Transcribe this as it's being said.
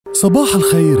صباح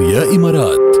الخير يا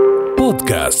إمارات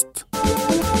بودكاست.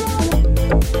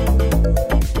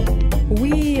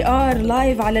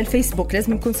 لايف على الفيسبوك،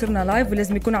 لازم نكون صرنا لايف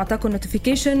ولازم يكون عطاكم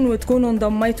نوتيفيكيشن وتكونوا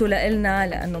انضميتوا لنا،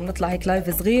 لانه بنطلع هيك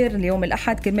لايف صغير اليوم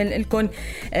الاحد. كمان لكم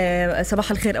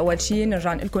صباح الخير. اول شيء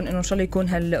نرجع لكم انه ان شاء الله يكون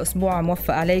هالاسبوع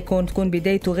موفق عليكم، تكون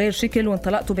بدايته غير شكل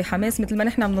وانطلقتوا بحماس مثل ما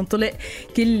نحن بننطلق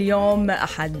كل يوم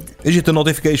احد. اجت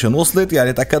النوتيفيكيشن وصلت،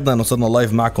 يعني تاكدنا انه صرنا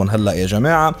لايف معكم هلا يا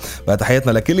جماعه.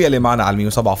 تحياتنا لكل يلي معنا على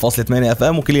 107.8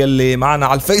 FM وكل يلي معنا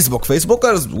على الفيسبوك.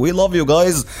 فيسبوكرز وي لاف يو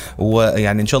جايز،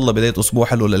 ويعني ان شاء الله بدايه اسبوع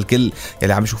حلو للكل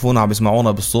يلي عم يشوفونا عم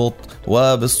يسمعونا بالصوت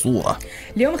وبالصورة.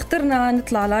 اليوم اخترنا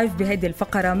نطلع لايف بهيدي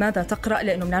الفقرة ماذا تقرأ،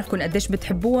 لأنه بنعرفكم قديش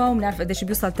بتحبوها وبنعرف قديش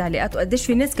بيوصل تعليقات وقديش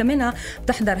في ناس كمان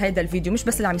بتحضر هيدا الفيديو، مش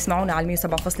بس اللي عم يسمعونا على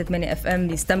 107.8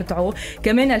 FM يستمتعوا،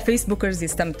 كمان الفيسبوكرز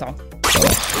يستمتعوا.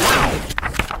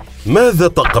 ماذا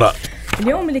تقرأ؟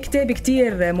 اليوم الكتاب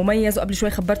كتير مميز، وقبل شوي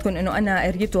خبرتكم انه انا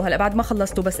قريته هلا بعد ما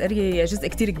خلصته، بس قري جزء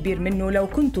كتير كبير منه. لو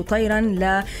كنت طيرا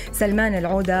لسلمان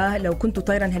العودة. لو كنت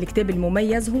طيرا هالكتاب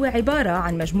المميز هو عبارة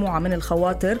عن مجموعة من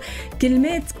الخواطر،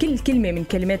 كلمات كل كلمة من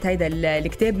كلمات هيدا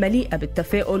الكتاب مليئة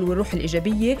بالتفاؤل والروح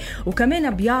الإيجابية،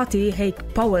 وكمان بيعطي هيك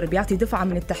باور، بيعطي دفعة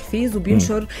من التحفيز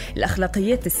وبينشر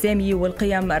الأخلاقيات السامية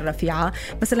والقيم الرفيعة.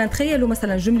 مثلا تخيلوا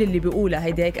مثلا الجملة اللي بيقولها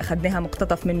هيدا هيك أخذناها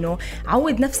مقتطف منه: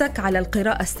 عود نفسك على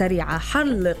القراءة السريعة،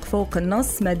 حلق فوق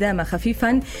النص ما دام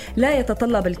خفيفا، لا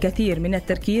يتطلب الكثير من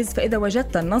التركيز، فإذا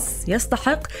وجدت النص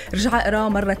يستحق رجع اقرأ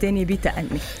مرة تانية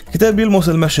بتأني. كتاب بيلمس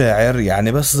المشاعر،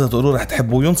 يعني بس تقولوا رح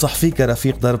تحبوا، ينصح فيه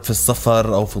كرفيق درب في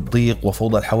السفر أو في الضيق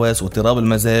وفوضى الحواس واضطراب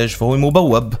المزاج. فهو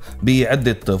مبوب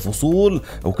بعدة فصول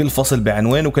وكل فصل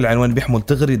بعنوان، وكل عنوان بيحمل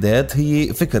تغريدات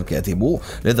هي فكر كاتبه،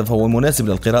 لذا فهو مناسب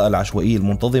للقراءة العشوائية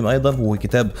المنتظمة. أيضا هو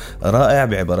كتاب رائع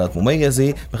بعبارات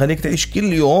مميزة بخليك تعيش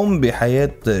كل يوم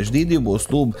بحياة جديدة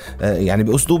بأسلوب، يعني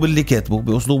بأسلوب اللي كاتبه،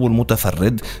 بأسلوبه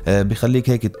المتفرد، بيخليك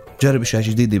هيك تجرب أشياء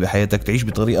جديدة بحياتك، تعيش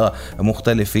بطريقة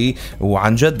مختلفة.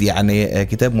 وعن جد يعني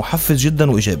كتاب محفز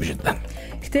جدا وإيجابي جدا.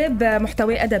 كتاب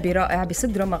محتوى أدبي رائع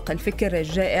بصد رمق الفكر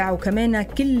الجائع، وكمان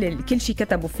كل شيء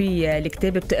كتبوا فيه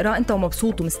الكتاب بتقرأ أنت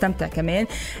ومبسوط ومستمتع. كمان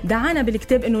دعانا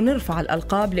بالكتاب إنه نرفع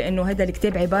الألقاب، لأنه هذا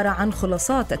الكتاب عبارة عن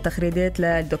خلاصات التغريدات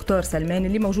للدكتور سلمان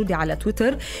اللي موجودة على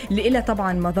تويتر، اللي إلها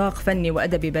طبعا مذاق فني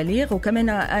وأدبي بليغ. وكمان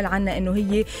قال عنها إنه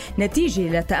هي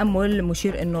نتيجة لتأمل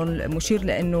مشير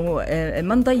لأنه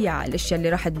ما نضيع الأشياء اللي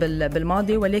راحت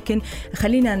بالماضي، ولكن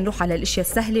خلينا نروح على الأشياء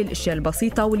السهلة، الأشياء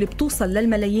البسيطة واللي بتوصل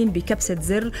للملايين بكبسة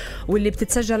زر، واللي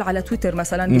بتتسجل على تويتر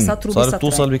مثلا بسطر صارت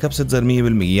توصل بكبسة زر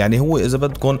 100%. يعني هو إذا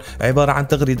بدكم عبارة عن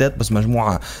تغريدات بس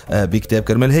مجموعة بكتاب.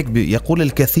 كرمال هيك يقول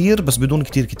الكثير بس بدون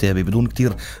كتير كتابة، بدون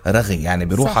كتير رغي، يعني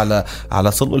بيروح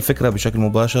على صلب الفكرة بشكل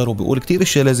مباشر، وبيقول كتير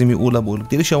اشياء لازم يقولها، بيقول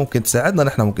كتير اشياء ممكن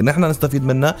تساعدنا ممكن نحن نستفيد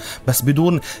منها، بس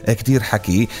بدون كتير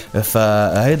حكي.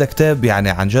 فهيدا كتاب يعني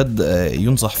عن جد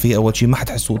ينصح فيه. أول شيء ما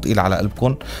حتحسوه تقيل على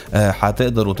قلبكم،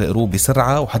 حتقدروا تقروه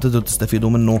بسرعة وحتقدروا تستفيدوا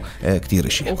منه كتير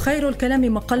اشياء. وخير الكلام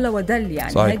ما قل ودل،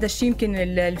 يعني هيدا الشيء يمكن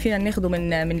اللي فينا ناخده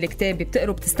من الكتاب.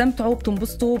 بتقروا بتستمتعوا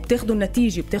بتنبسطوا بتاخدوا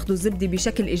النتيجة، بتاخدوا الزبدة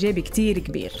بشكل إيجابي كتير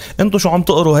كبير. انتوا شو عم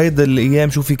تقروا هيدا الأيام؟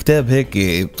 شو في كتاب هيك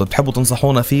بتحبوا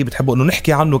تنصحونا فيه، بتحبوا انه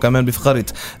نحكي عنه كمان بفقرة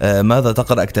ماذا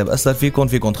تقرأ كتاب أثر فيكم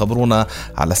تخبرونا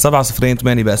على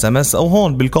 708 بSMS أو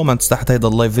هون بالكومنتس تحت هيدا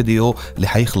اللايف فيديو اللي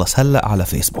حيخلص هلأ على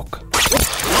فيسبوك.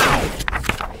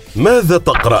 ماذا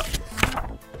تقرأ؟